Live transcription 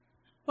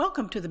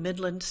Welcome to the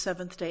Midland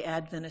Seventh-day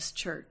Adventist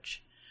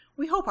Church.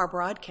 We hope our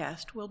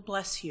broadcast will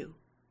bless you.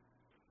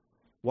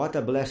 What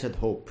a blessed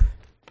hope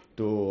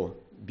to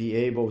be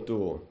able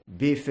to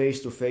be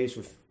face to face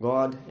with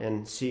God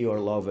and see your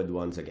loved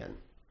ones again.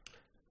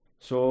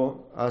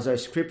 So, as a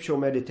scriptural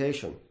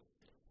meditation,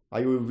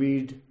 I will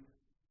read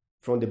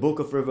from the book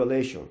of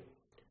Revelation,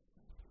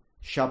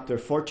 chapter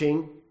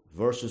 14,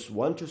 verses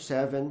 1 to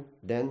 7,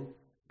 then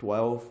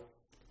 12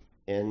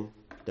 and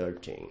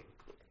 13.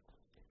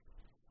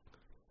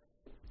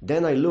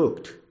 Then I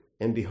looked,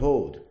 and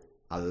behold,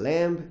 a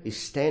Lamb is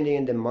standing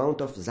in the Mount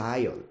of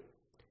Zion,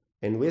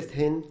 and with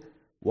him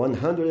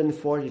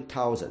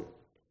 140,000,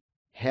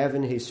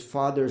 having his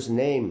Father's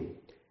name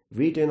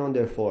written on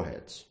their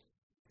foreheads.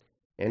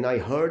 And I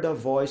heard a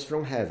voice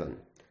from heaven,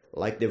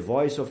 like the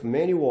voice of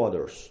many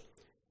waters,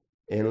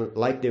 and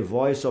like the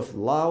voice of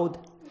loud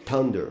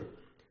thunder.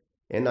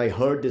 And I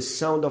heard the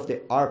sound of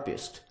the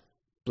harpist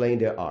playing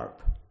the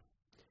harp.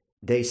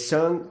 They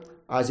sang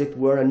as it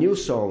were a new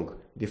song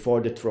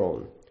before the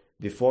throne,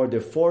 before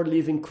the four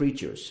living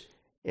creatures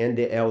and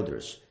the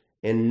elders,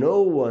 and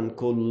no one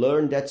could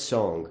learn that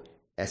song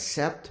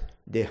except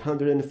the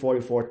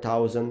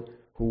 144,000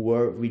 who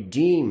were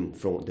redeemed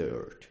from the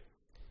earth.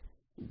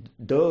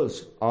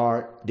 Those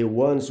are the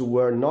ones who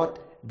were not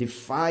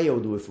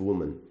defiled with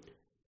woman,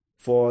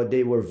 for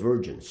they were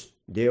virgins.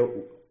 They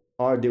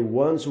are the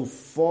ones who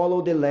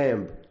follow the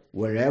Lamb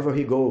wherever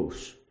he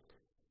goes.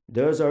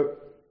 Those are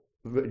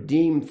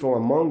redeemed from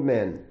among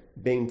men,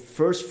 being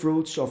first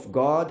fruits of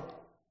God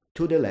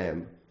to the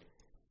Lamb.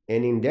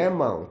 And in their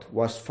mouth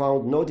was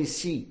found no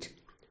deceit,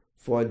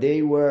 for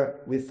they were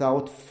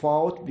without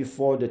fault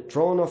before the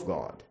throne of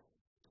God.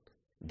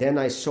 Then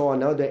I saw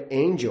another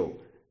angel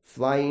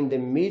flying in the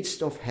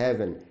midst of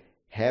heaven,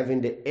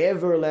 having the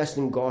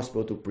everlasting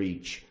gospel to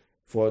preach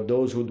for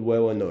those who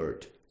dwell on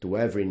earth, to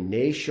every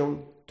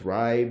nation,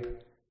 tribe,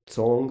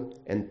 tongue,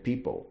 and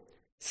people,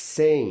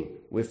 saying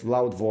with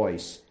loud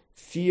voice,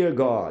 "Fear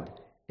God,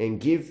 and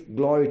give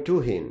glory to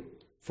him,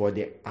 for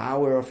the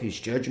hour of his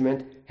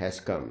judgment has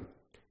come,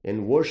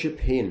 and worship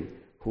him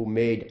who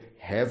made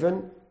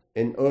heaven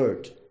and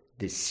earth,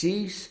 the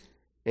seas,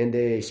 and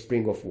the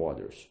spring of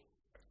waters."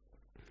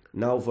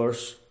 Now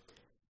verse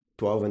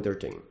 12 and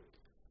 13.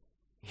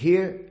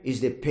 Here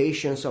is the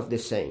patience of the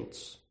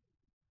saints.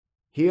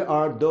 Here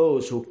are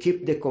those who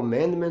keep the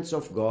commandments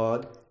of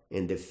God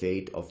and the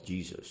faith of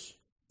Jesus.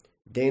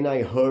 Then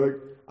I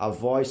heard a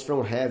voice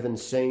from heaven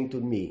saying to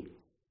me,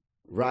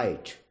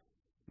 "Write,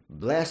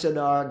 blessed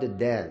are the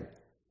dead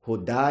who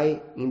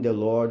die in the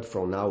Lord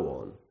from now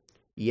on.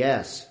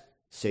 Yes,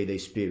 say the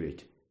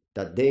Spirit,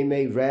 that they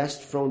may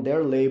rest from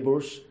their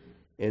labors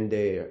and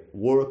their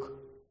work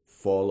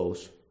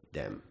follows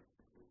them."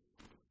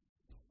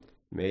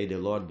 May the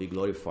Lord be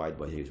glorified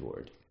by his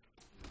word.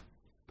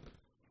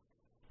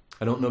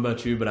 I don't know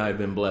about you, but I've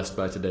been blessed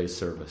by today's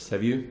service.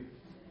 Have you?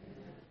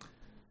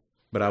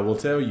 But I will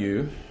tell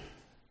you,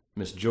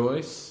 Miss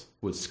Joyce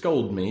would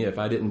scold me if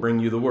I didn't bring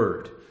you the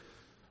word.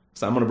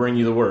 So I'm going to bring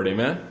you the word,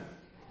 amen?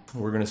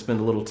 We're going to spend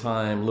a little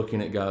time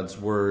looking at God's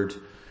word.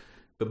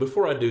 But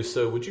before I do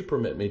so, would you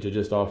permit me to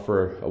just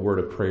offer a word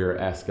of prayer,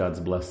 ask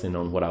God's blessing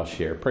on what I'll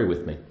share? Pray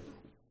with me.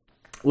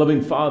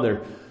 Loving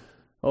Father,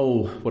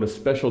 oh, what a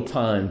special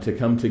time to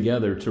come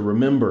together, to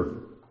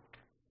remember,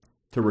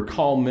 to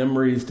recall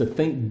memories, to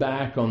think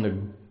back on the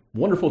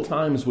wonderful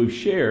times we've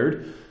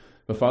shared.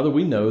 But Father,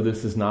 we know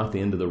this is not the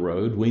end of the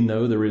road. We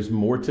know there is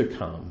more to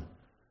come.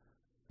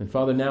 And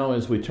Father, now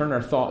as we turn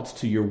our thoughts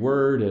to your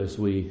word, as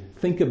we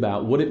think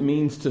about what it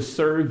means to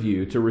serve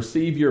you, to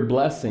receive your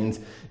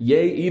blessings,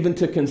 yea, even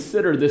to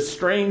consider this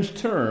strange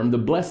term, the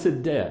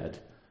blessed dead,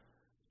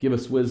 give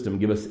us wisdom,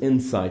 give us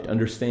insight,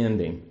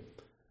 understanding.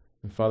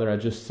 And Father, I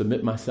just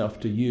submit myself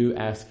to you,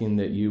 asking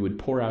that you would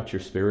pour out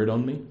your Spirit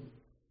on me,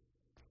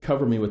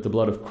 cover me with the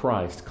blood of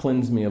Christ,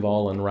 cleanse me of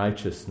all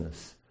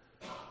unrighteousness.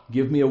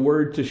 Give me a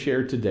word to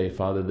share today,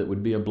 Father, that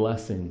would be a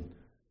blessing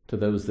to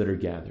those that are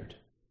gathered.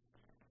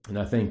 And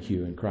I thank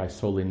you in Christ's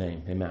holy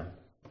name. Amen.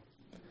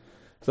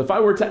 So if I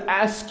were to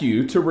ask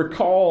you to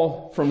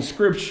recall from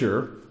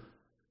Scripture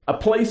a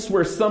place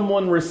where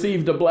someone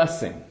received a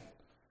blessing,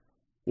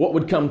 what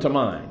would come to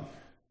mind?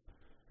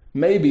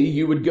 Maybe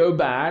you would go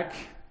back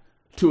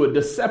to a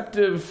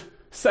deceptive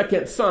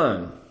second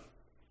son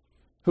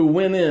who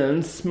went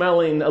in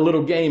smelling a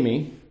little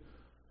gamey,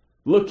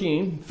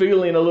 looking,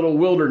 feeling a little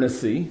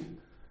wildernessy,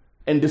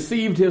 and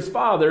deceived his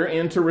father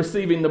into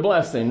receiving the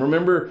blessing.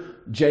 Remember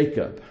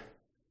Jacob.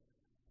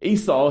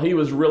 Esau, he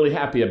was really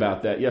happy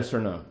about that, yes or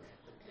no?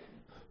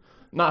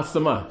 Not so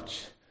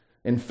much.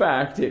 In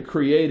fact, it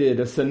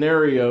created a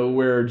scenario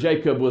where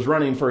Jacob was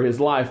running for his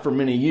life for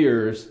many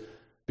years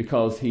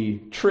because he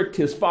tricked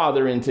his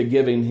father into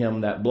giving him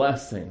that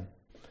blessing.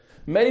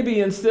 Maybe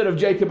instead of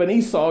Jacob and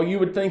Esau, you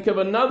would think of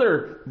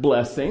another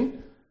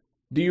blessing.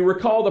 Do you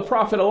recall the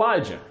prophet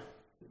Elijah?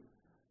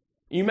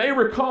 You may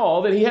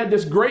recall that he had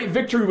this great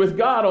victory with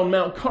God on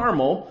Mount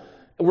Carmel,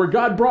 where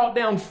God brought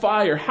down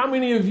fire. How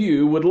many of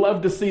you would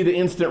love to see the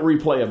instant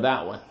replay of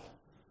that one?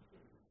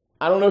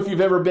 I don't know if you've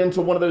ever been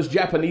to one of those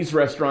Japanese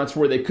restaurants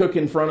where they cook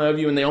in front of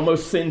you and they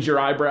almost singe your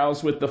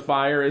eyebrows with the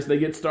fire as they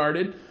get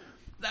started.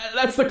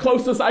 That's the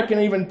closest I can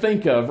even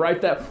think of,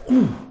 right?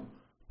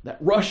 That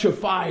rush of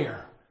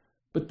fire.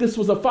 But this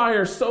was a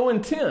fire so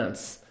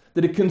intense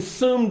that it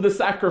consumed the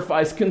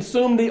sacrifice,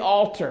 consumed the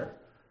altar.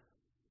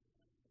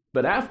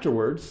 But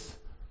afterwards,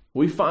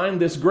 we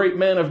find this great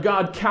man of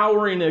God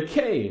cowering in a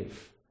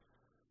cave.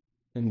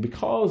 And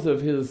because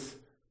of his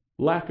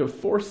lack of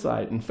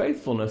foresight and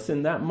faithfulness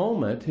in that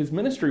moment, his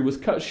ministry was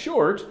cut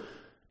short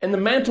and the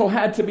mantle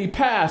had to be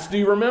passed. Do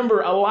you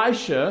remember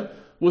Elisha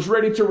was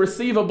ready to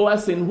receive a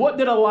blessing? What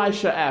did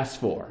Elisha ask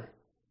for?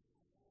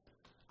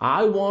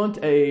 I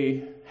want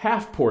a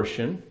half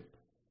portion.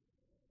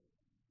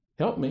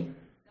 Help me.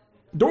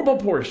 Double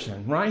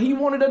portion, right? He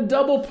wanted a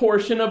double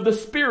portion of the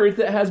Spirit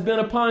that has been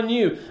upon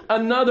you.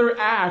 Another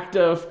act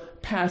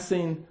of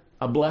passing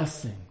a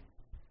blessing.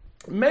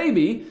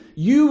 Maybe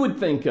you would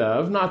think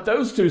of, not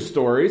those two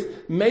stories,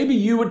 maybe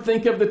you would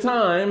think of the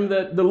time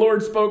that the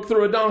Lord spoke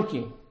through a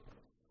donkey.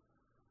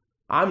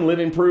 I'm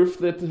living proof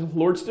that the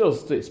Lord still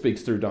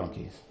speaks through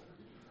donkeys.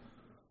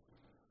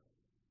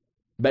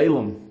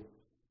 Balaam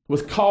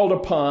was called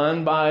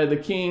upon by the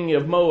king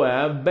of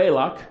Moab,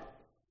 Balak,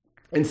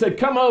 and said,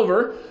 come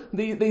over.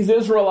 These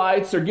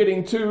Israelites are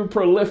getting too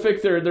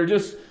prolific. They're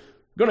just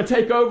going to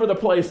take over the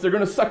place. They're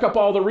going to suck up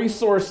all the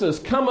resources.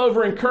 Come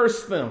over and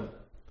curse them.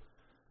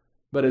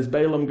 But as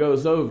Balaam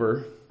goes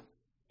over,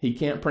 he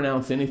can't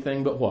pronounce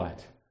anything but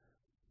what?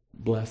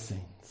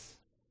 Blessings.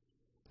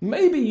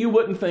 Maybe you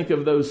wouldn't think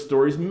of those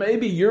stories.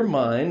 Maybe your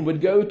mind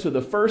would go to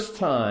the first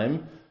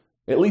time,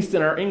 at least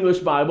in our English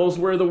Bibles,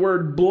 where the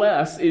word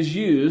bless is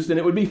used, and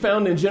it would be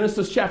found in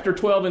Genesis chapter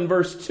 12 and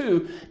verse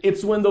 2.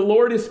 It's when the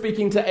Lord is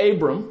speaking to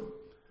Abram,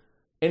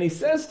 and he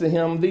says to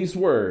him these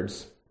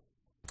words,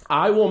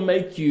 I will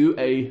make you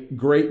a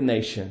great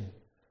nation.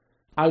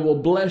 I will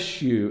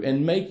bless you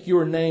and make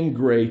your name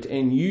great,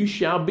 and you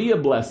shall be a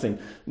blessing.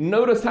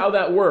 Notice how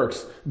that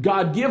works.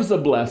 God gives a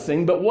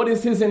blessing, but what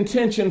is his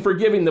intention for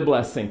giving the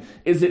blessing?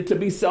 Is it to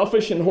be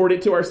selfish and hoard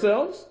it to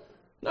ourselves?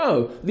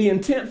 No. The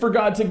intent for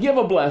God to give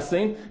a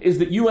blessing is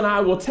that you and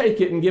I will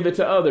take it and give it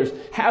to others.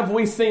 Have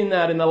we seen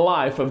that in the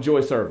life of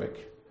Joyce Ervik?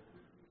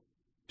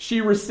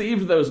 She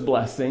received those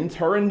blessings,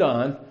 her and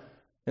Don,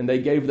 and they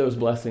gave those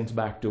blessings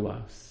back to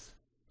us.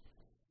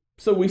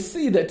 So we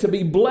see that to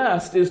be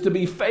blessed is to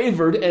be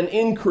favored and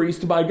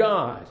increased by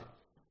God.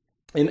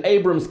 In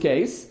Abram's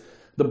case,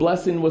 the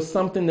blessing was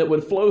something that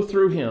would flow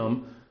through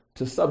him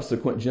to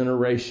subsequent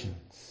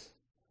generations.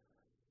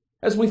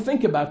 As we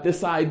think about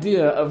this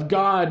idea of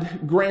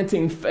God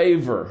granting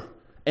favor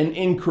and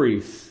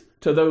increase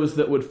to those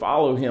that would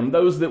follow him,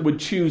 those that would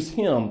choose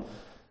him,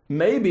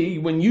 maybe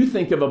when you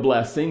think of a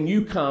blessing,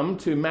 you come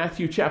to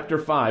Matthew chapter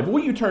 5.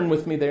 Will you turn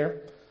with me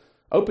there?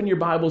 Open your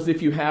Bibles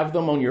if you have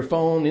them on your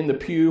phone, in the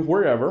pew,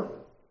 wherever.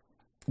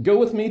 Go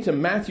with me to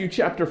Matthew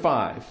chapter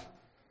 5.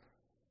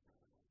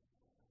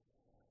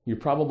 You're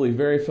probably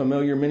very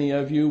familiar, many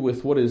of you,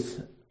 with what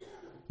is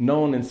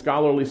known in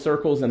scholarly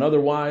circles and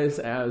otherwise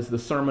as the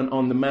Sermon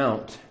on the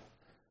Mount.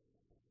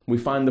 We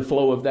find the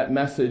flow of that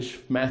message,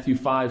 Matthew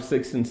 5,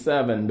 6, and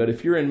 7. But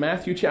if you're in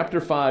Matthew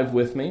chapter 5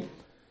 with me,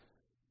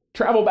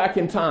 travel back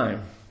in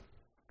time.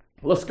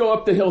 Let's go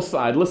up the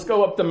hillside. Let's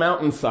go up the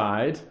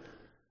mountainside.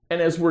 And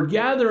as we're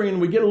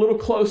gathering, we get a little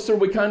closer.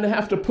 We kind of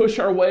have to push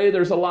our way.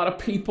 There's a lot of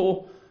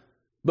people.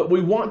 But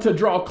we want to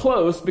draw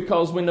close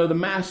because we know the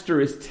Master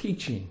is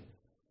teaching.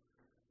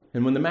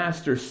 And when the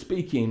Master is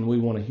speaking, we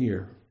want to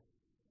hear.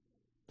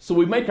 So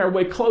we make our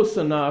way close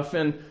enough,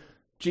 and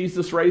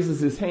Jesus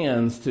raises his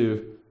hands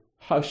to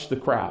hush the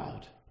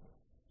crowd.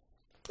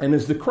 And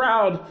as the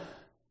crowd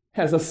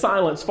has a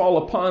silence fall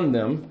upon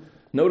them,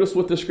 notice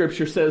what the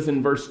scripture says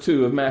in verse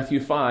 2 of Matthew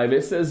 5.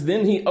 It says,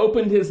 then he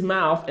opened his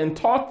mouth and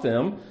taught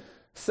them,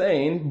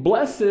 saying,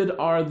 blessed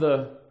are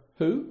the,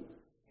 who?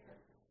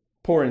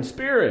 Poor in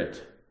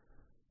spirit.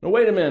 Now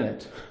wait a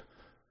minute.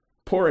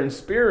 Poor in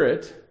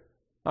spirit?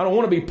 I don't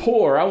want to be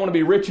poor. I want to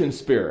be rich in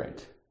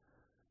spirit.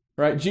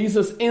 Right?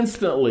 Jesus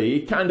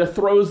instantly kind of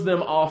throws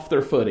them off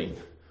their footing.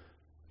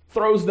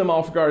 Throws them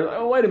off guard.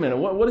 Oh, wait a minute.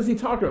 What is he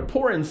talking about?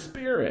 Poor in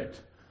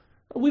spirit.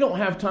 We don't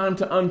have time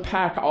to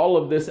unpack all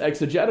of this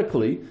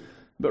exegetically,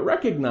 but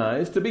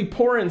recognize to be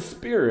poor in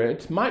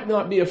spirit might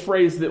not be a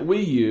phrase that we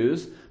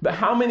use, but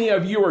how many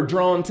of you are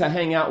drawn to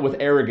hang out with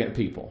arrogant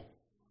people?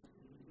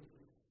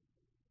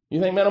 You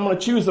think, man, I'm going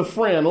to choose a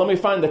friend. Let me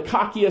find the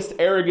cockiest,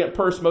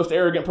 most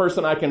arrogant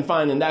person I can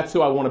find, and that's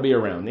who I want to be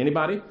around.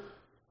 Anybody?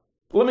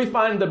 Let me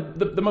find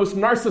the most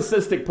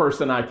narcissistic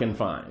person I can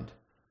find.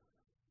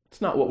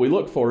 It's not what we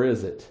look for,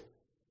 is it?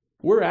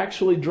 We're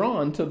actually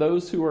drawn to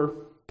those who are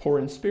poor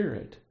in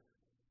spirit,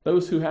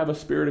 those who have a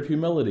spirit of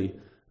humility,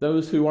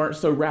 those who aren't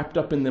so wrapped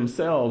up in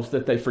themselves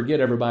that they forget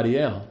everybody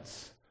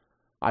else.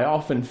 I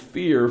often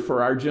fear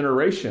for our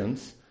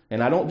generations,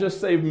 and I don't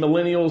just say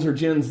millennials or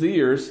Gen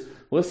Zers.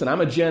 Listen,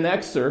 I'm a Gen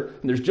Xer,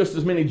 and there's just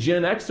as many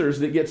Gen Xers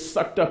that get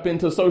sucked up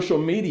into social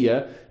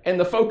media, and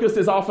the focus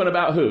is often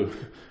about who?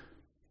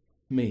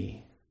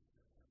 Me.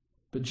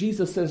 But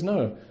Jesus says,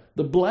 no,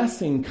 The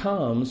blessing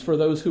comes for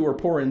those who are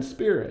poor in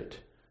spirit.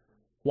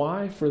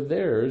 Why? For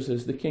theirs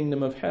is the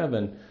kingdom of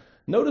heaven.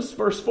 Notice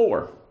verse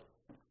 4.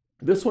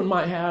 This one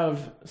might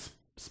have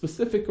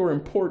special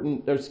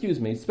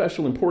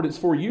importance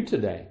for you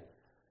today.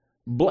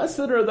 Blessed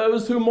are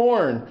those who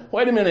mourn.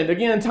 Wait a minute,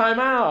 again, time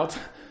out.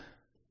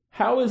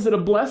 How is it a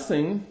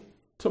blessing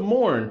to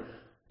mourn?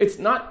 It's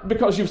not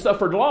because you've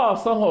suffered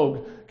loss.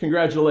 Oh,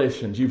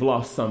 congratulations, you've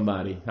lost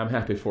somebody. I'm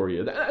happy for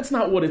you. That's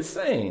not what it's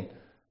saying.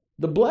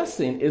 The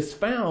blessing is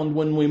found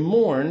when we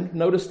mourn.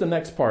 Notice the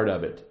next part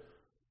of it.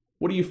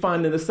 What do you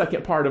find in the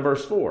second part of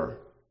verse 4?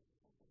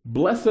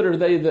 Blessed are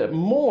they that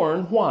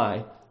mourn.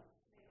 Why?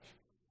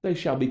 They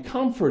shall be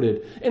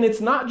comforted. And it's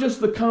not just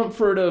the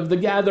comfort of the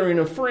gathering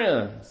of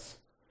friends.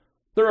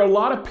 There are a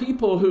lot of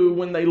people who,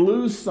 when they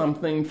lose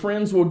something,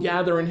 friends will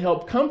gather and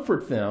help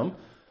comfort them.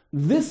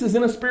 This is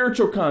in a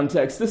spiritual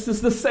context. This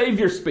is the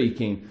Savior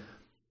speaking.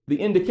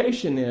 The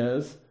indication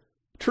is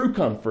true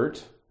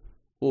comfort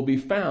will be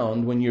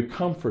found when you're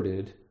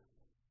comforted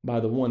by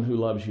the one who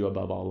loves you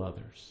above all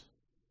others.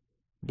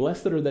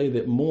 Blessed are they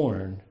that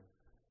mourn,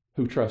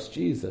 who trust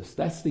Jesus.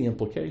 That's the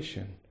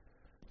implication.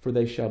 For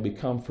they shall be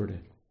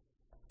comforted.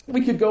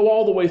 We could go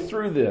all the way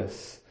through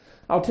this.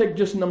 I'll take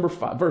just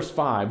verse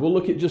 5. We'll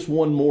look at just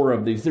one more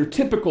of these. They're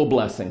typical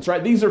blessings,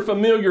 right? These are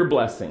familiar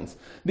blessings.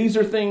 These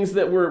are things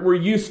that we're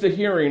used to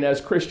hearing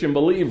as Christian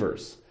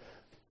believers.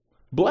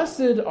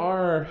 Blessed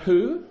are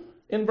who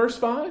in verse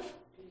 5?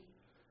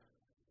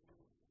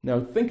 Now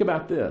think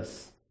about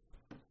this.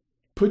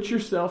 Put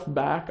yourself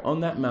back on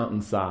that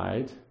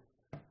mountainside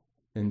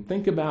and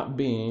think about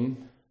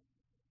being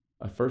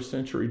a first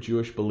century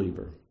Jewish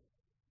believer.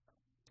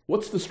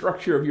 What's the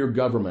structure of your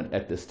government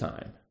at this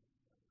time?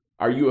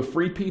 Are you a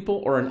free people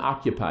or an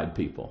occupied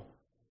people?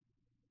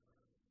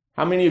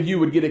 How many of you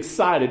would get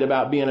excited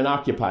about being an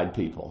occupied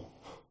people?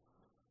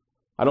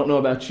 I don't know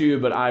about you,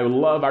 but I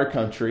love our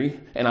country,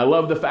 and I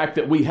love the fact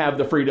that we have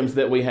the freedoms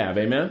that we have.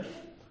 Amen?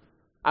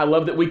 I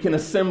love that we can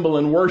assemble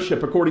and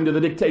worship according to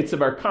the dictates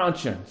of our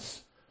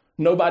conscience.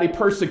 Nobody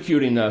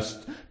persecuting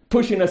us,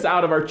 pushing us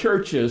out of our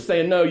churches,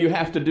 saying, no, you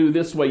have to do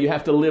this way, you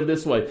have to live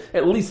this way.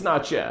 At least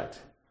not yet.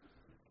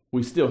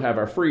 We still have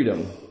our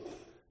freedom.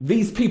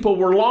 These people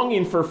were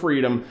longing for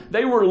freedom.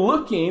 They were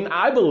looking,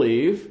 I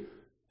believe,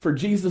 for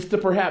Jesus to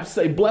perhaps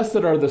say, blessed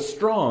are the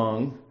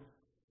strong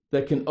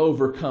that can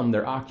overcome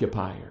their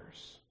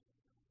occupiers.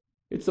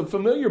 It's a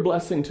familiar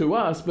blessing to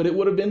us, but it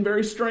would have been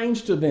very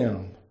strange to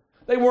them.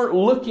 They weren't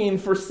looking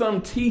for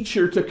some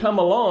teacher to come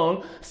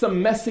along,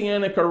 some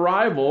messianic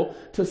arrival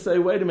to say,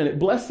 wait a minute,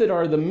 blessed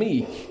are the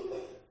meek.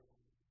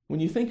 When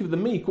you think of the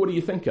meek, what do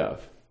you think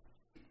of?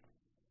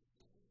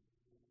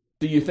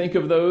 Do you think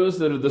of those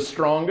that are the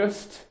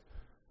strongest?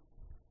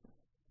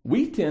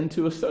 We tend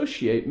to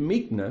associate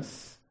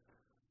meekness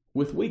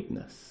with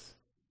weakness.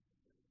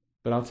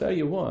 But I'll tell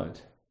you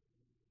what,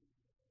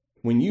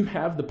 when you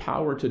have the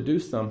power to do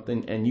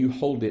something and you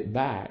hold it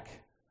back,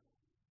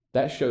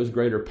 that shows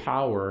greater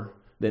power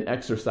than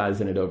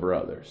exercising it over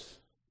others.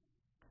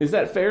 Is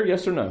that fair?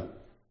 Yes or no?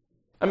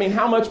 I mean,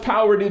 how much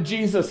power did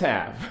Jesus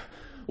have?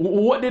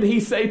 What did he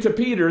say to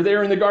Peter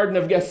there in the Garden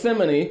of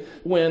Gethsemane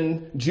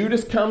when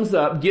Judas comes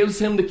up, gives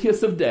him the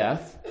kiss of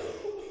death?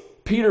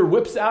 Peter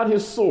whips out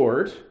his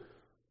sword.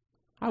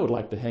 I would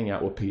like to hang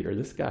out with Peter.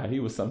 This guy, he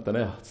was something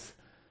else.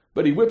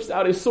 But he whips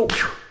out his sword,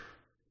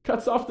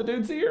 cuts off the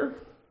dude's ear.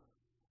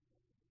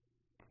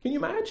 Can you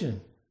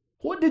imagine?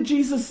 What did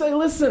Jesus say?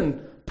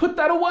 Listen, put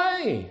that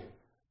away.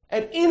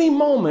 At any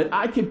moment,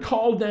 I could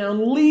call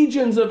down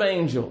legions of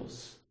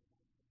angels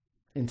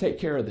and take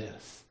care of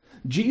this.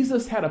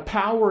 Jesus had a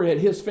power at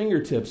his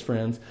fingertips,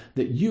 friends,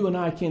 that you and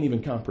I can't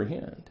even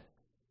comprehend.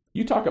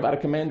 You talk about a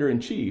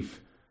commander-in-chief.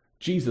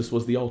 Jesus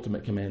was the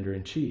ultimate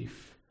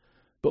commander-in-chief.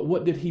 But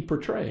what did he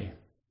portray?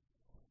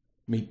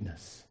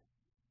 Meekness,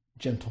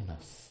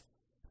 gentleness,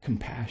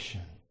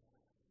 compassion.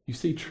 You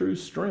see, true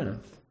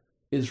strength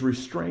is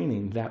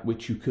restraining that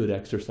which you could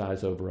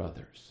exercise over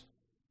others.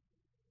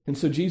 And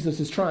so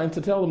Jesus is trying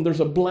to tell them there's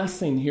a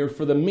blessing here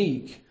for the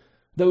meek,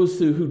 those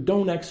who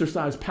don't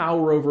exercise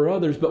power over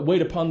others, but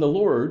wait upon the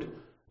Lord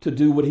to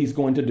do what he's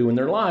going to do in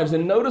their lives.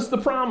 And notice the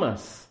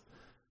promise.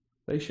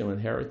 They shall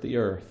inherit the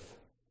earth.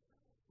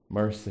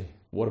 Mercy.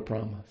 What a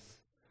promise.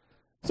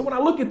 So when I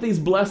look at these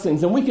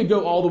blessings, and we could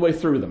go all the way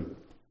through them.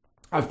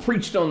 I've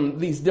preached on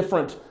these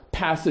different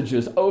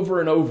passages over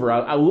and over.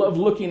 I love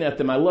looking at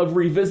them. I love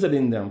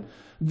revisiting them.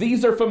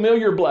 These are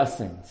familiar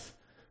blessings.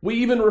 We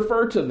even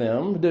refer to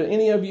them. Do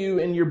any of you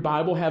in your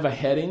Bible have a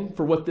heading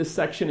for what this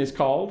section is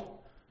called?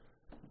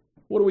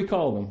 What do we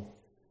call them?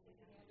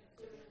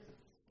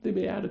 The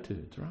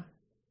Beatitudes, right?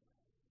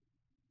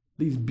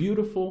 These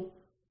beautiful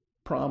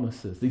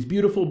promises, these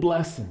beautiful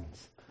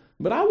blessings.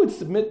 But I would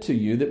submit to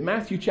you that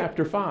Matthew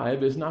chapter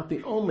 5 is not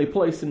the only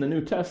place in the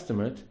New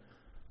Testament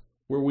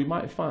where we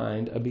might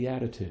find a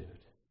beatitude.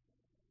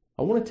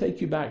 I want to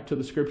take you back to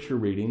the scripture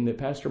reading that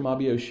Pastor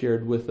Mabio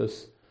shared with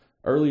us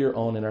earlier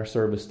on in our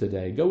service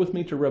today. Go with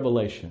me to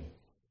Revelation.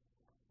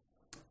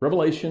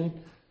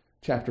 Revelation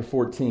chapter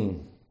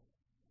 14.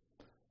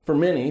 For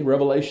many,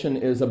 Revelation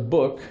is a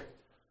book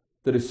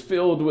that is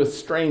filled with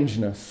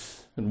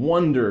strangeness and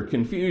wonder,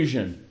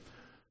 confusion.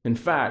 In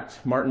fact,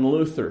 Martin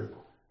Luther,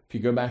 if you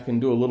go back and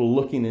do a little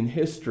looking in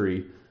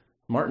history,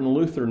 Martin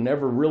Luther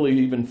never really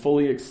even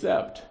fully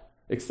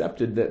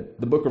accepted that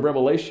the book of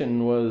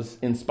Revelation was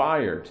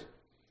inspired.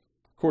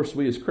 Of course,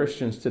 we as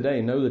Christians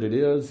today know that it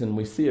is, and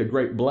we see a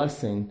great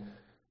blessing.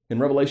 In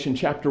Revelation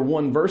chapter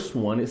 1, verse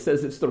 1, it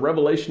says it's the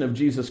revelation of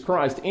Jesus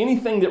Christ.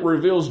 Anything that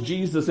reveals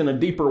Jesus in a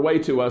deeper way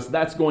to us,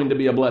 that's going to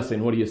be a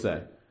blessing. What do you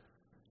say?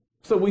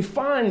 So we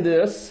find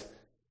this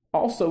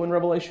also in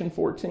Revelation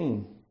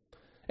 14.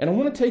 And I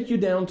want to take you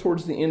down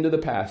towards the end of the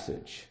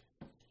passage.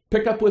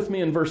 Pick up with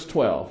me in verse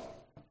 12.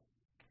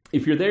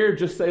 If you're there,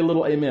 just say a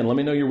little amen. Let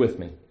me know you're with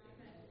me.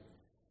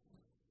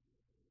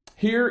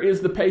 Here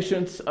is the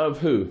patience of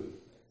who?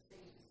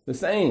 The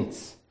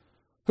saints.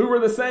 Who are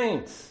the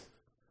saints?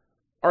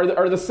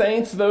 Are the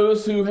saints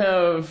those who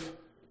have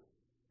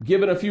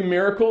given a few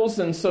miracles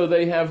and so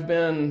they have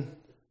been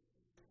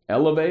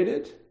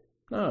elevated?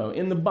 No.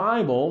 In the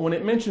Bible, when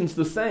it mentions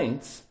the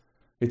saints,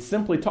 it's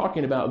simply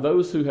talking about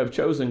those who have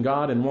chosen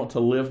God and want to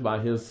live by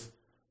His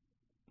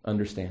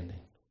understanding.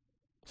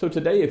 So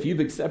today, if you've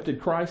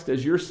accepted Christ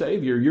as your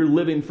Savior, you're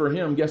living for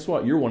Him, guess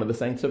what? You're one of the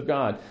saints of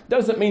God.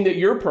 Doesn't mean that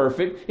you're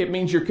perfect. It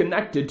means you're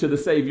connected to the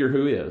Savior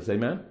who is.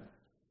 Amen?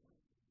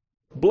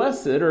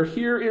 Blessed, or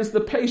here is the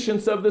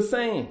patience of the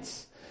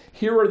saints.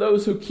 Here are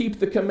those who keep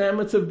the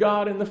commandments of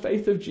God in the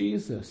faith of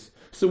Jesus.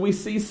 So we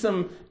see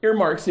some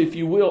earmarks, if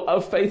you will,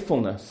 of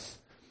faithfulness.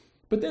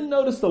 But then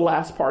notice the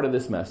last part of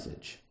this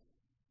message.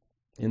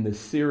 In this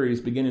series,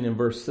 beginning in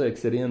verse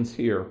 6, it ends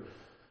here.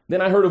 Then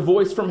I heard a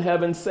voice from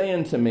heaven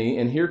saying to me,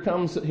 and here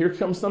comes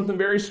something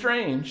very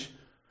strange,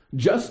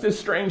 just as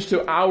strange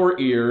to our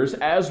ears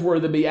as were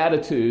the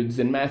Beatitudes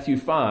in Matthew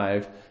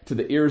 5 to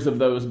the ears of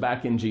those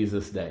back in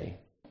Jesus' day.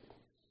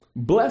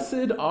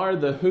 Blessed are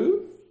the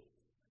who?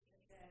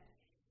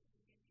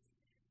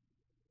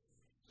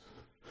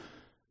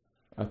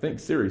 I think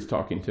Siri's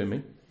talking to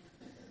me.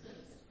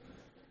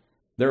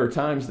 There are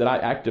times that I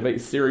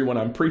activate Siri when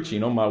I'm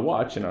preaching on my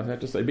watch, and I have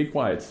to say, be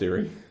quiet,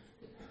 Siri.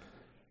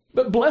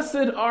 But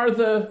blessed are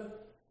the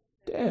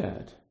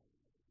dead.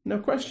 Now,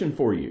 question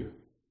for you.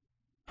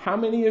 How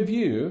many of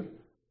you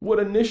would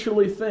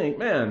initially think,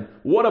 man,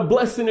 what a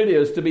blessing it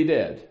is to be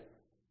dead?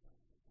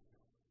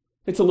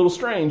 It's a little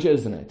strange,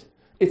 isn't it?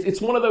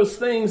 It's one of those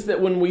things that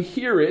when we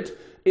hear it,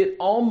 it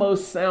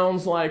almost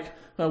sounds like,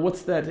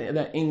 what's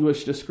that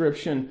English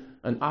description?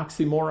 An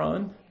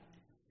oxymoron,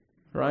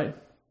 right?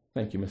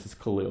 Thank you, Mrs.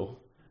 Khalil,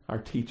 our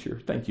teacher.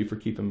 Thank you for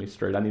keeping me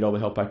straight. I need all the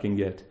help I can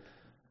get.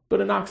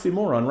 But an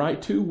oxymoron, right?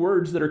 Two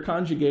words that are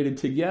conjugated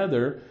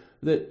together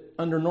that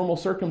under normal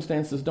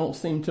circumstances don't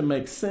seem to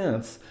make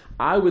sense.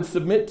 I would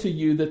submit to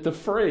you that the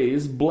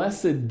phrase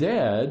blessed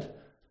dead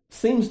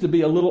seems to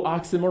be a little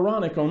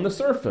oxymoronic on the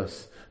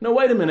surface. No,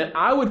 wait a minute.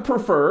 I would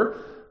prefer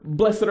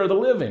blessed are the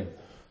living.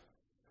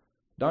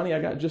 Donnie,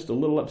 I got just a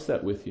little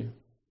upset with you.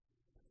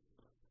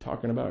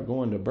 Talking about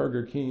going to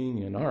Burger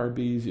King and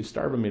Arby's. You're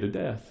starving me to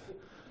death.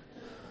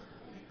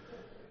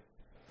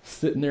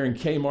 Sitting there in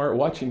Kmart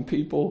watching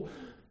people.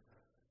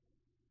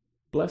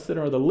 Blessed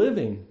are the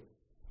living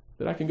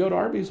that I can go to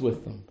Arby's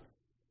with them.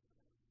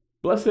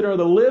 Blessed are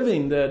the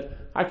living that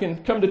I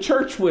can come to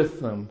church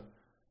with them.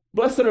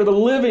 Blessed are the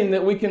living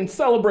that we can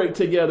celebrate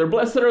together.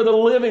 Blessed are the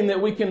living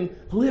that we can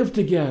live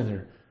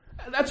together.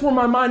 That's where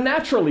my mind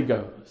naturally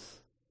goes.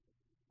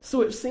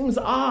 So it seems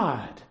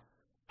odd.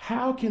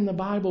 How can the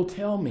Bible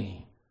tell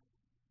me,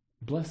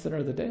 blessed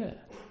are the dead?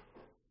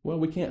 Well,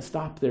 we can't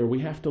stop there. We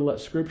have to let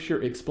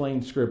Scripture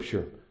explain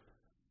Scripture.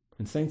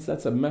 And saints,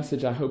 that's a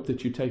message I hope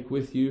that you take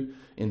with you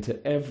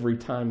into every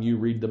time you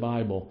read the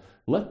Bible.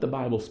 Let the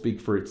Bible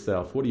speak for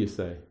itself. What do you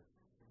say?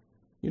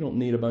 You don't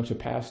need a bunch of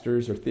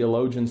pastors or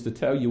theologians to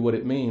tell you what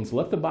it means.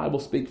 Let the Bible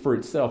speak for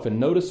itself, and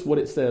notice what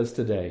it says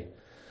today.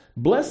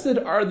 Blessed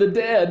are the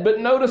dead, but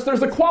notice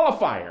there's a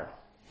qualifier.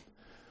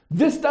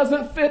 This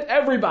doesn't fit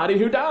everybody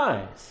who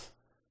dies.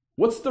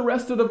 What's the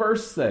rest of the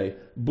verse say?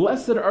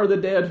 Blessed are the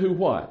dead who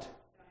what?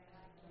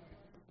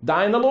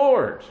 Die in the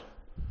Lord.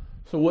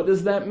 So what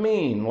does that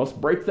mean? Let's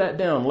break that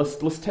down. Let's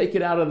take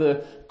it out of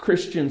the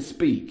Christian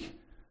speak.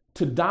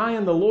 To die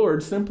in the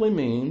Lord simply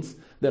means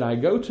that I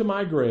go to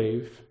my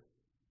grave,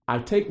 I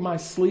take my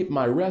sleep,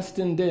 my rest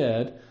in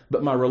dead,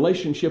 but my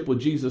relationship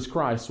with Jesus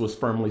Christ was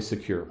firmly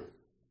secure.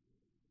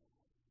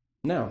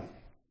 Now,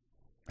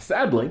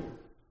 sadly,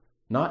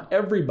 not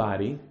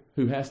everybody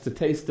who has to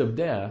taste of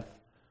death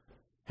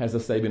has a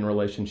saving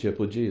relationship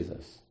with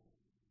Jesus.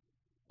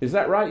 Is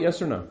that right?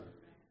 Yes or no?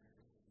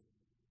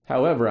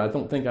 However, I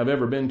don't think I've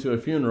ever been to a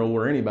funeral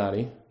where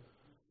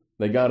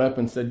they got up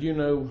and said,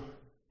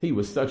 he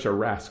was such a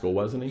rascal,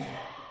 wasn't he?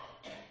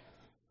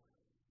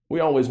 We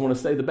always want to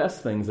say the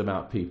best things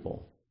about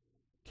people.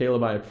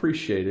 Caleb, I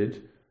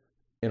appreciated,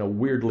 in a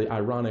weirdly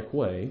ironic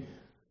way,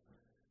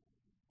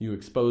 you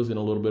exposing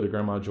a little bit of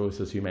Grandma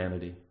Joyce's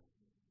humanity.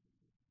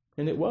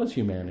 And it was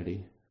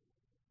humanity.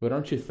 But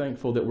aren't you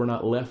thankful that we're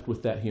not left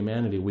with that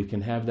humanity? We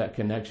can have that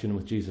connection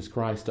with Jesus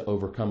Christ to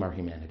overcome our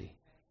humanity.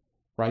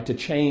 right? To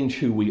change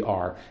who we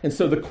are. And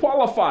so the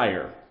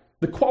qualifier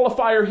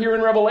here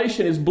in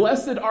Revelation is,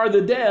 blessed are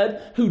the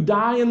dead who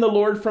die in the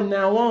Lord from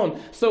now on.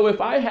 So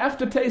if I have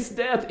to taste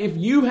death, if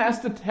you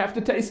have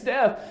to taste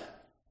death,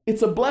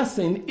 it's a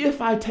blessing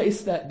if I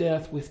taste that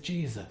death with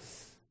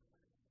Jesus.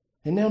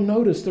 And now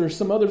notice there are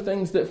some other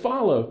things that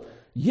follow.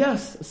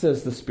 Yes,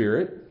 says the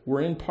Spirit.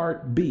 We're in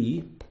part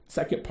B,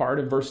 second part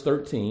of verse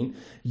 13.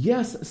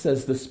 Yes,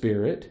 says the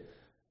Spirit.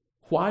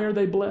 Why are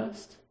they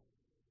blessed?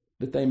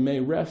 That they may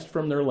rest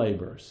from their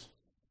labors.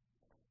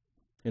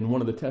 In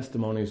one of the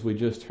testimonies we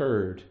just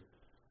heard,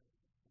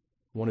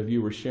 one of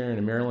you were sharing,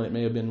 and Marilyn, it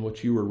may have been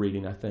what you were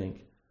reading, I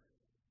think,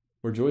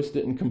 where Joyce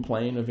didn't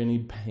complain of any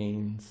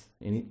pains,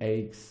 any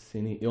aches,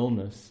 any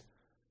illness.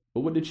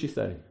 But what did she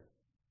say?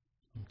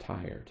 I'm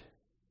tired.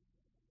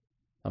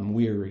 I'm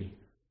weary.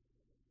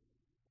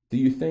 Do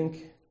you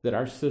think that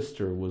our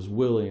sister was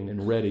willing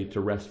and ready to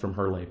rest from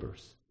her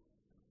labors?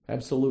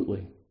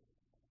 Absolutely.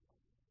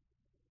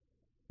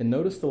 And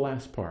notice the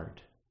last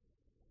part.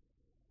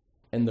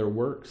 And their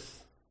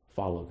works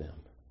follow them.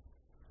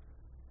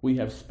 We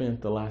have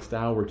spent the last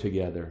hour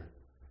together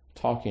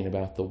talking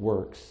about the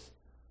works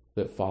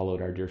that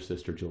followed our dear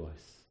sister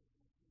Joyce.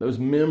 Those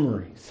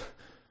memories.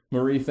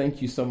 Marie,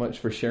 thank you so much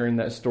for sharing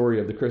that story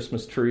of the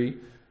Christmas tree.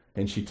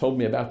 And she told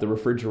me about the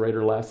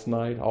refrigerator last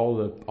night. All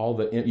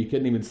the you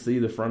couldn't even see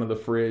the front of the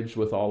fridge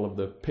with all of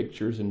the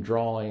pictures and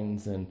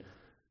drawings and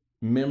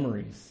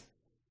memories.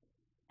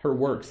 Her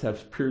works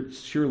have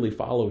surely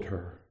followed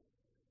her.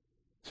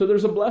 So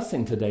there's a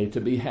blessing today to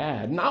be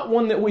had. Not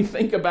one that we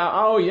think about,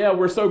 oh yeah,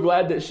 we're so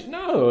glad that she...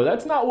 No,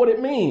 that's not what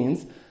it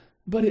means.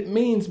 But it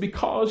means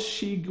because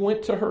she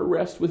went to her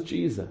rest with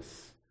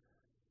Jesus,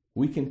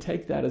 we can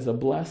take that as a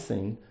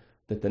blessing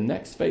that the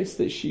next face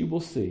that she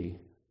will see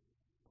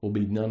will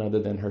be none other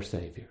than her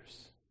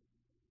Savior's.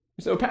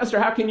 So,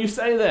 Pastor, how can you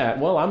say that?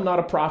 Well, I'm not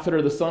a prophet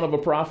or the son of a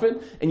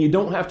prophet, and you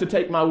don't have to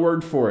take my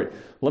word for it.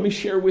 Let me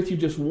share with you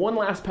just one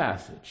last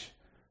passage.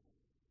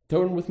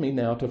 Turn with me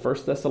now to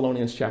 1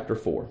 Thessalonians chapter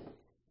 4.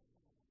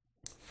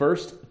 1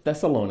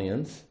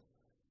 Thessalonians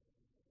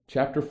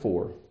chapter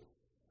 4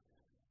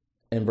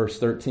 and verse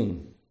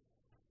 13.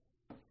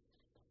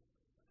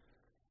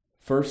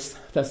 1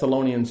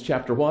 Thessalonians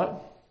chapter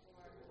what?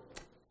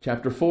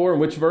 Chapter 4,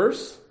 and which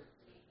verse?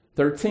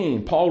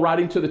 13. Paul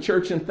writing to the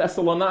church in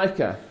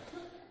Thessalonica.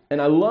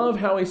 And I love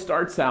how he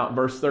starts out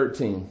verse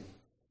 13.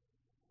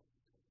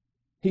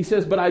 He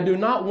says, but I do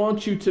not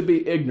want you to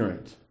be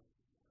ignorant.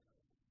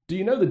 Do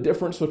you know the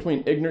difference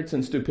between ignorance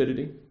and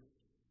stupidity?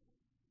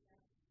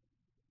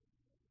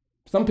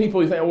 Some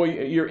people think, well,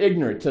 you're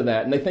ignorant to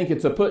that, and they think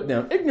it's a put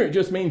down. Ignorant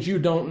just means you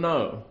don't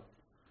know.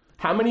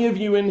 How many of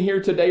you in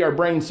here today are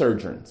brain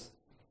surgeons?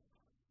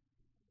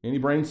 Any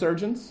brain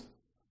surgeons?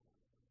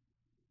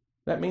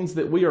 That means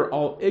that we are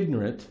all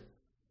ignorant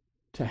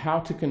to how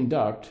to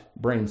conduct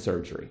brain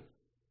surgery.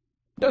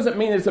 Doesn't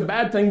mean it's a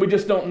bad thing, we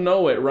just don't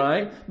know it,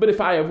 right? But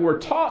if I were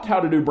taught how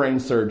to do brain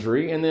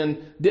surgery and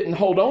then didn't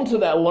hold on to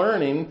that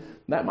learning,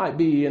 that might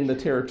be in the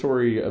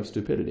territory of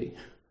stupidity.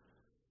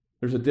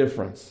 There's a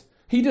difference.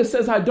 He just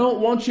says, I don't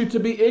want you to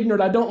be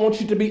ignorant. I don't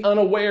want you to be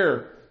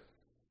unaware,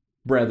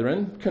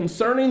 brethren,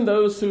 concerning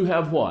those who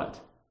have what?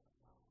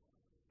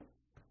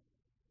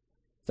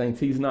 Saints,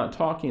 he's not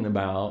talking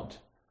about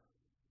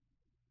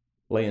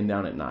laying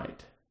down at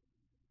night.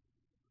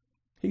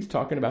 He's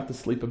talking about the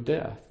sleep of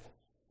death.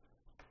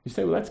 You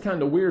say, well, that's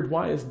kind of weird.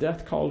 Why is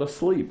death called a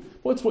sleep?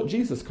 Well, it's what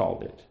Jesus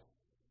called it.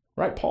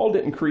 Right? Paul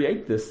didn't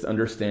create this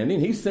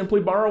understanding. He's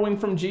simply borrowing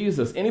from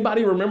Jesus.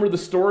 Anybody remember the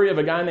story of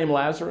a guy named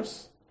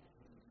Lazarus?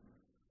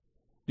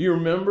 Do you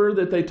remember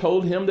that they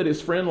told him that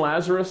his friend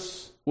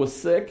Lazarus was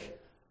sick?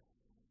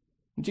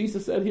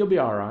 Jesus said he'll be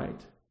all right.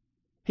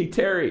 He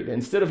tarried.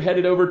 Instead of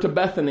headed over to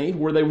Bethany,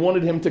 where they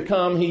wanted him to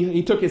come,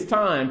 he took his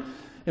time.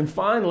 And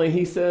finally,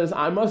 he says,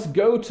 I must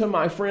go to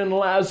my friend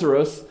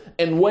Lazarus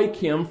and wake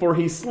him, for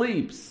he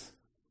sleeps.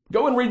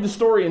 Go and read the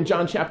story in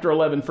John chapter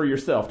 11 for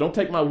yourself. Don't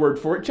take my word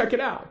for it. Check it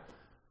out.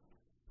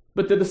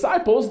 But the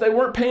disciples, they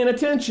weren't paying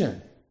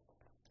attention.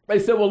 They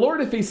said, well,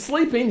 Lord, if he's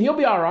sleeping, he'll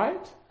be all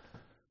right.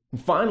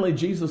 And finally,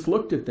 Jesus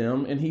looked at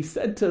them and he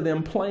said to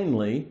them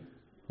plainly,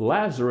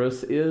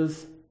 Lazarus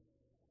is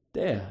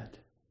dead.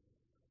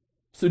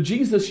 So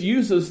Jesus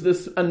uses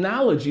this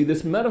analogy,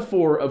 this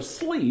metaphor of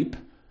sleep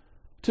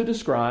to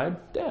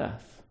describe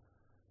death.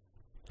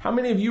 How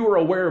many of you are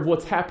aware of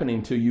what's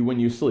happening to you when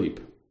you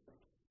sleep?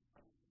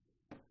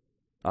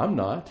 I'm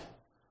not.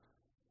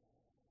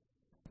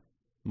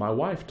 My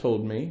wife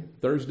told me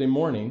Thursday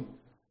morning,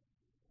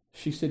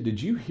 she said,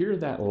 did you hear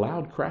that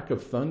loud crack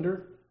of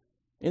thunder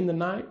in the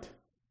night?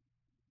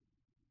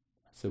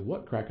 I said,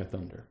 what crack of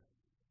thunder?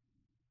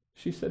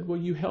 She said, well,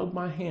 you held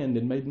my hand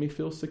and made me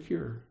feel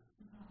secure.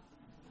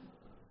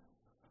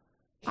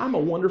 I'm a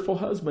wonderful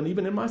husband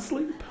even in my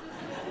sleep.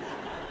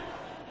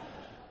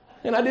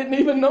 And I didn't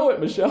even know it,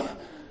 Michelle.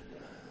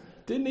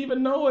 Didn't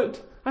even know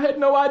it. I had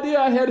no idea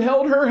I had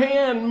held her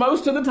hand.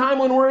 Most of the time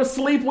when we're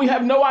asleep, we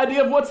have no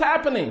idea of what's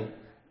happening.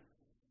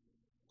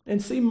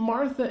 And see,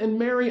 Martha and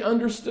Mary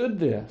understood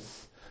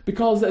this.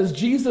 Because as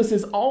Jesus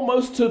is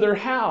almost to their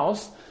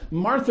house,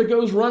 Martha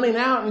goes running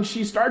out and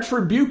she starts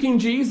rebuking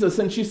Jesus.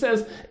 And she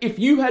says, if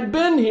you had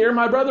been here,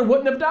 my brother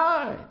wouldn't have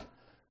died.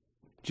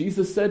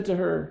 Jesus said to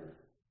her,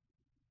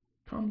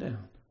 calm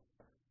down.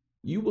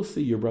 You will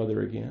see your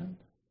brother again.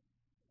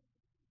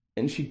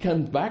 And she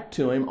comes back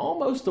to him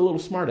almost a little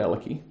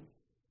smart-alecky.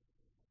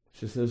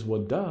 She says,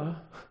 well, duh.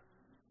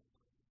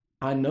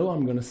 I know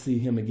I'm going to see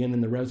him again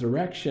in the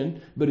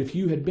resurrection, but if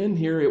you had been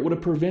here, it would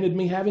have prevented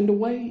me having to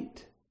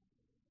wait.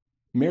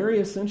 Mary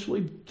essentially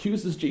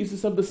accuses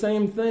Jesus of the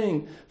same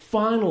thing.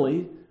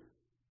 Finally,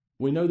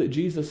 we know that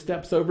Jesus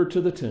steps over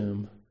to the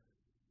tomb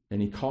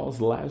and he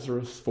calls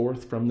Lazarus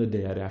forth from the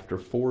dead after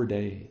 4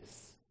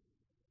 days.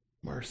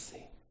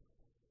 Mercy.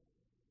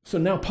 So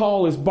now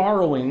Paul is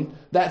borrowing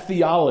that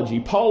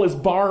theology. Paul is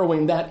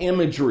borrowing that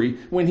imagery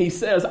when he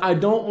says, I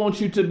don't want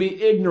you to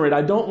be ignorant.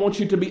 I don't want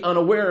you to be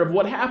unaware of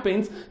what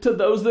happens to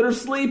those that are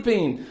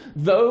sleeping,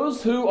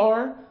 those who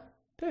are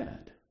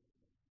dead.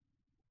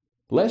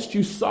 Lest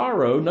you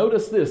sorrow,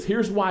 notice this,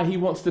 here's why he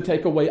wants to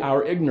take away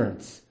our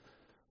ignorance.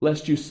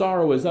 Lest you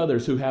sorrow as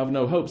others who have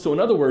no hope. So in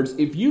other words,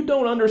 if you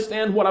don't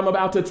understand what I'm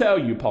about to tell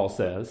you, Paul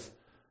says,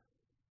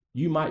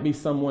 you might be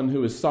someone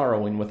who is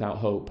sorrowing without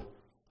hope.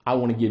 I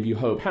want to give you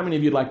hope. How many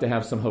of you would like to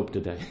have some hope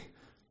today?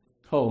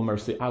 Oh,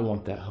 mercy, I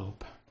want that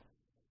hope.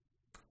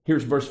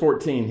 Here's verse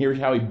 14. Here's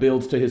how he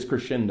builds to his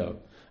crescendo.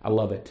 I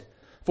love it.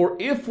 For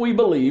if we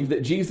believe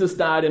that Jesus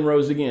died and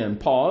rose again,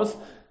 pause.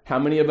 How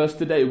many of us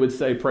today would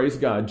say, praise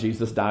God,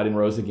 Jesus died and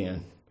rose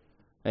again?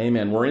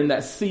 Amen. We're in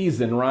that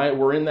season, right?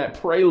 We're in that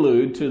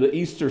prelude to the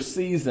Easter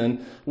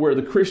season where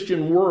the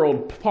Christian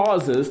world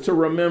pauses to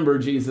remember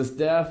Jesus'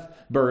 death,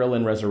 burial,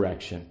 and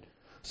resurrection.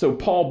 So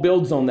Paul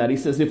builds on that. He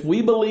says, if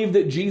we believe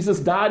that Jesus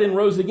died and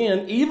rose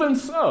again, even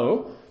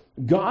so,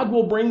 God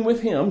will bring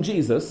with him,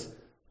 Jesus,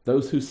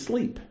 those who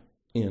sleep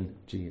in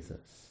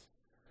Jesus.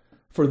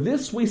 For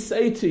this we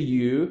say to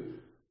you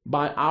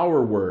by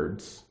our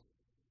words.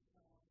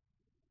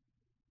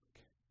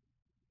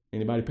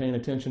 Anybody paying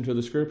attention to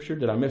the scripture?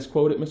 Did I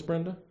misquote it, Miss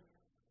Brenda?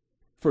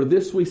 For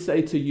this we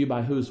say to you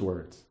by whose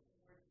words?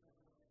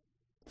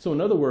 So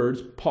in other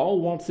words,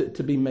 Paul wants it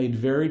to be made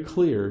very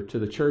clear to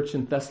the church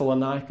in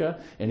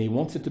Thessalonica, and he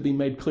wants it to be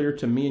made clear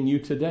to me and you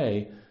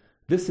today.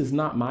 This is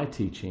not my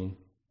teaching.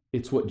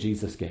 It's what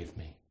Jesus gave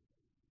me.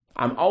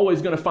 I'm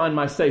always going to find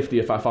my safety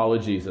if I follow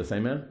Jesus.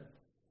 Amen?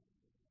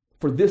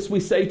 For this we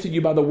say to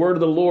you by the word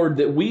of the Lord,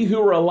 that we who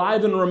are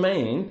alive and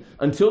remain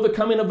until the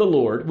coming of the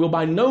Lord will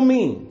by no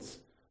means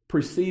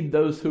precede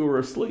those who are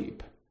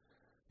asleep.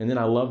 And then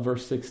I love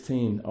verse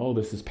 16. Oh,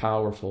 this is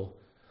powerful.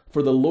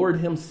 For the Lord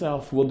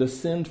himself will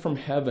descend from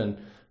heaven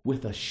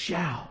with a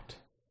shout,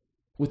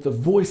 with the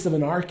voice of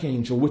an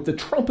archangel, with the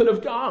trumpet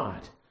of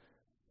God.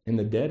 And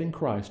the dead in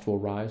Christ will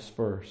rise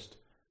first.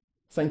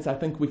 Saints, I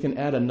think we can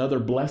add another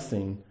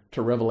blessing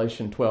to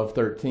Revelation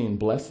 12:13.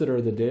 Blessed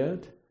are the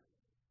dead,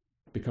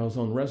 because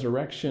on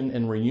resurrection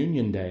and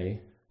reunion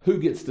day, who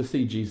gets to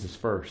see Jesus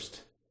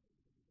first?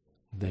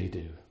 They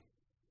do.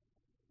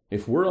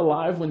 If we're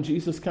alive when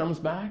Jesus comes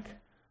back,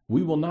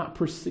 we will not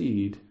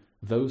precede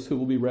those who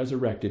will be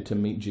resurrected to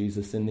meet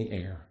Jesus in the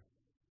air.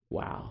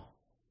 Wow.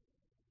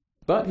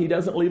 But he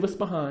doesn't leave us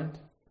behind.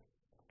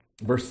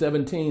 Verse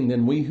 17,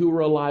 then we who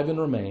are alive and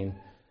remain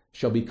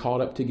shall be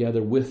caught up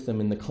together with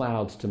them in the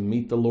clouds to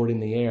meet the Lord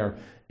in the air,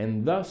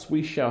 and thus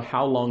we shall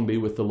how long be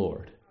with the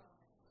Lord?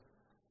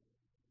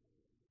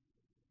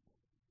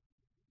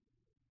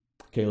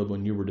 Caleb,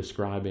 when you were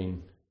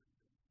describing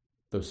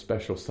those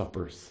special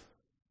suppers,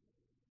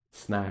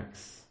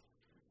 snacks,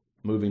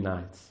 movie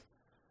nights,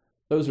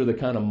 those are the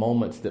kind of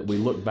moments that we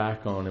look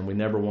back on and we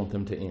never want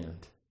them to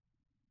end.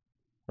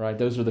 Right?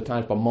 Those are the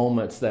type of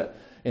moments that,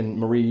 and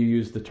Marie, you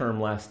used the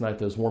term last night,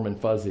 those warm and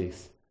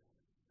fuzzies.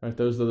 Right?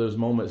 Those are those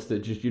moments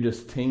that you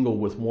just tingle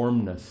with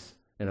warmness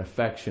and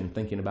affection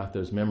thinking about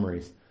those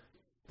memories.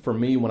 For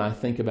me, when I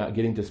think about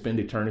getting to spend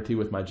eternity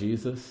with my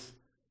Jesus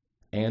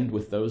and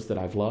with those that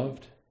I've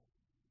loved,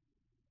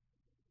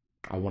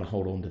 I want to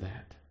hold on to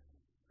that.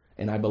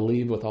 And I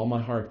believe with all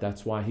my heart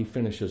that's why he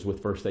finishes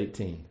with verse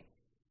 18.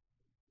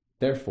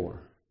 Therefore,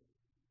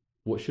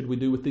 what should we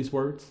do with these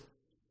words?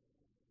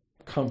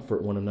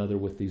 Comfort one another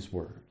with these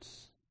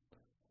words.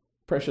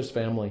 Precious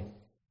family,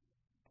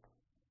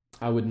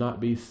 I would not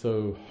be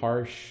so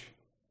harsh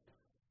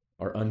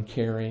or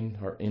uncaring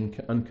or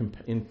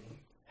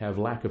have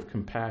lack of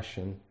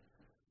compassion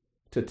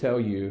to tell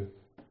you,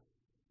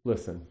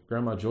 listen,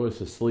 Grandma Joyce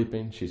is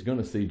sleeping. She's going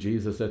to see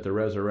Jesus at the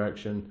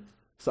resurrection.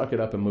 Suck it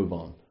up and move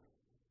on.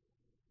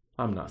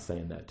 I'm not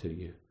saying that to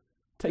you.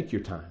 Take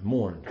your time.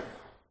 Mourn.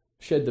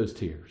 Shed those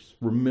tears.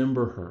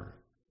 Remember her.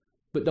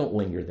 But don't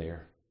linger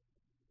there.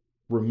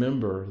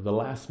 Remember, the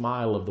last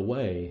mile of the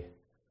way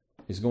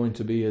is going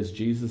to be as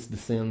Jesus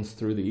descends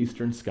through the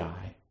eastern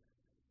sky.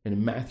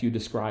 And Matthew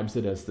describes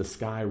it as the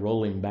sky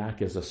rolling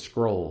back as a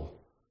scroll.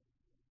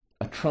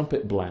 A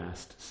trumpet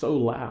blast so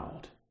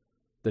loud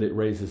that it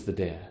raises the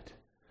dead.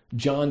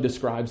 John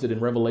describes it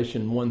in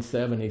Revelation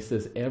 1:7. He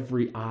says,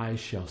 every eye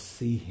shall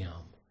see him.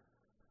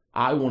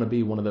 I want to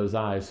be one of those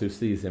eyes who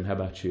sees him. How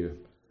about you?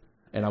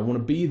 And I want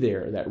to be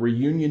there, that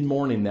reunion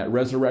morning, that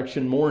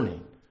resurrection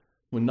morning,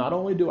 when not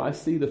only do I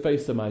see the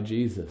face of my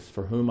Jesus,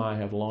 for whom I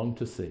have longed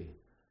to see,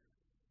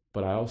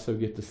 but I also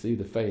get to see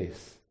the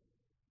face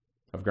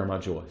of Grandma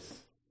Joyce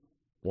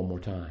one more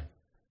time.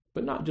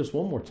 But not just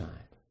one more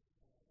time,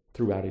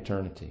 throughout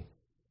eternity.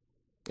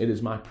 It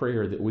is my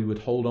prayer that we would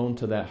hold on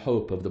to that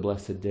hope of the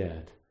blessed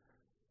dead,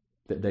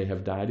 that they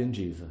have died in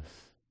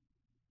Jesus,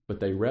 but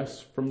they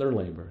rest from their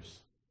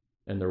labors,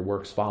 and their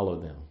works follow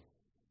them.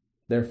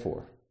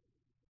 Therefore,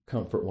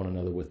 comfort one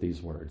another with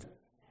these words.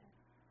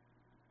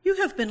 You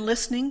have been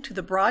listening to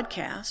the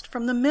broadcast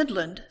from the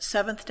Midland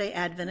Seventh-day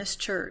Adventist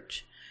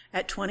Church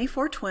at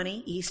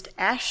 2420 East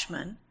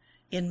Ashman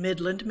in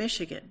Midland,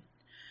 Michigan.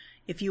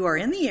 If you are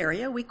in the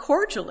area, we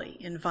cordially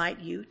invite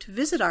you to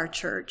visit our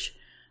church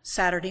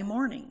Saturday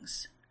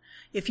mornings.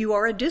 If you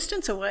are a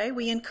distance away,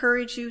 we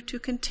encourage you to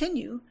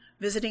continue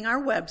visiting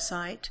our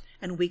website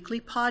and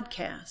weekly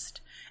podcast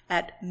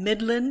at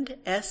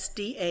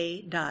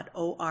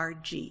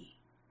midlandsda.org.